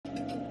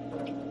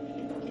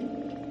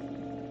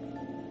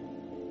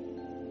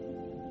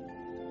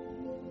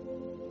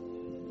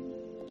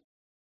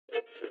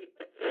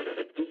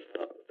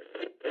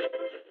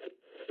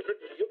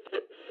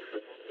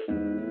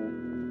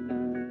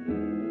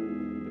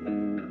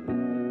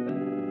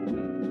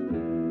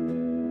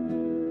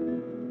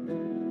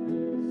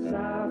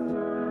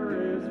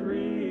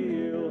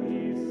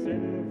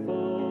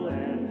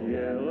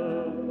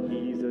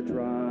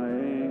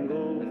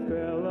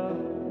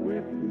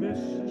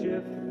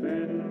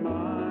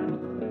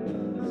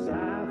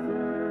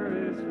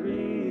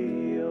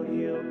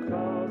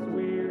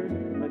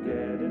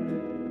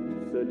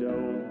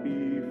don't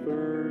be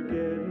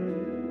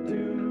forgetting to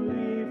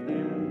leave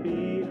him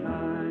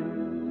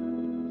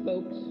behind.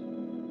 Folks,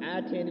 I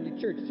attended a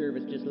church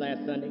service just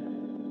last Sunday,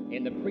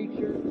 and the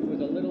preacher, who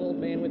was a little old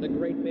man with a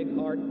great big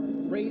heart,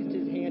 raised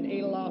his hand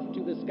aloft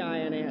to the sky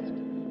and asked,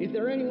 "Is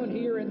there anyone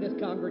here in this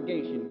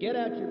congregation, get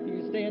out your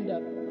pews, stand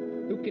up,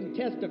 who can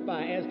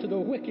testify as to the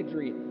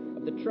wickedry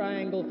of the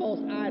triangle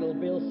false idol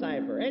Bill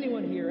Cipher?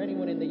 Anyone here,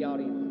 anyone in the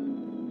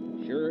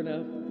audience?" Sure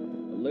enough,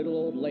 a little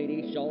old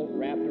lady, shawl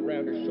wrapped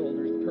around her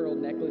shoulders, pearl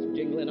necklace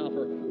jingling off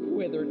her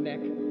withered neck,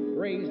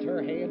 raised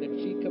her hand and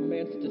she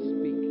commenced to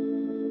speak.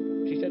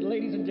 She said,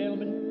 "Ladies and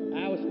gentlemen,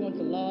 I was once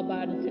a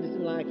law-abiding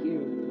citizen like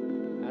you.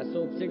 I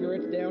sold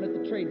cigarettes down at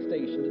the trade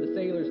station to the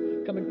sailors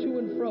coming to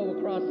and fro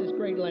across this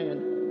great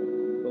land.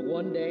 But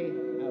one day,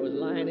 I was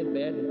lying in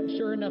bed, and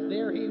sure enough,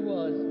 there he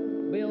was,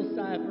 Bill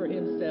Cipher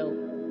himself.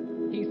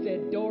 He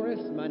said,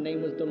 'Doris,' my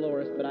name was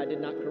Dolores, but I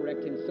did not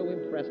correct him, so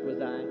impressed was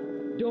I.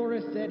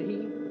 'Doris,' said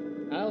he,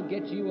 'I'll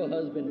get you a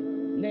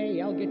husband. Nay,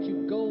 I'll get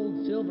you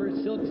gold, silver,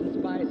 silks, and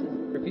spices,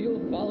 if you'll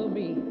follow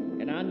me.'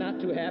 And I'm not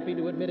too happy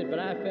to admit it, but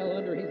I fell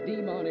under his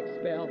demonic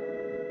spell.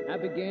 I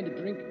began to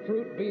drink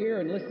fruit beer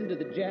and listen to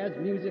the jazz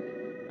music.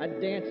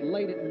 I'd dance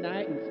late at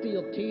night and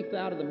steal teeth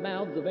out of the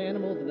mouths of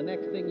animals, and the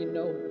next thing you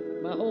know,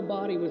 my whole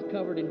body was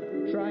covered in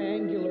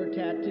triangular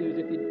tattoos.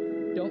 If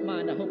you don't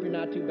mind, I hope you're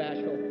not too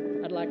bashful.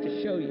 I'd like to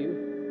show you."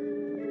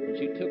 And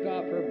she took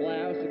off her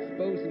blouse,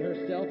 exposing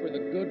herself for the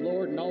good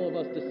Lord and all of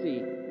us to see.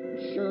 And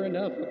sure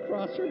enough,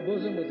 across her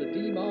bosom was a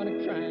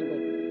demonic triangle,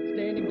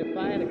 standing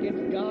defiant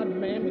against God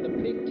and man with a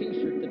pink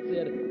t-shirt that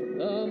said,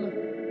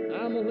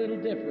 "I'm a little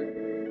different.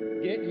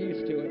 Get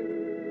used to it."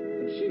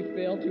 And she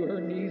fell to her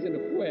knees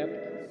and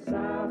wept.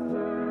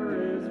 Cipher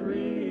is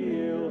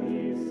real,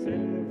 he's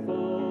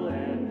sinful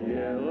and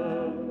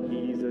yellow.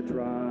 He's a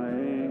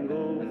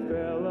triangle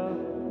fella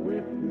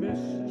with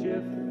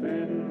mischief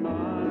in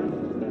mind.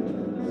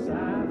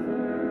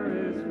 Cipher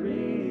is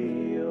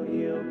real,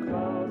 he'll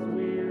cause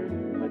weird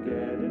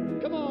Armageddon.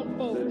 Come on,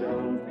 folks. So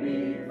don't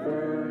be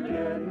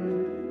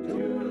forgetting to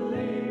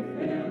leave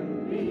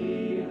him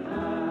behind.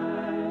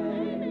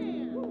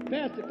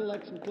 Pass the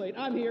collection plate.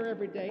 I'm here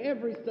every day,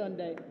 every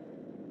Sunday.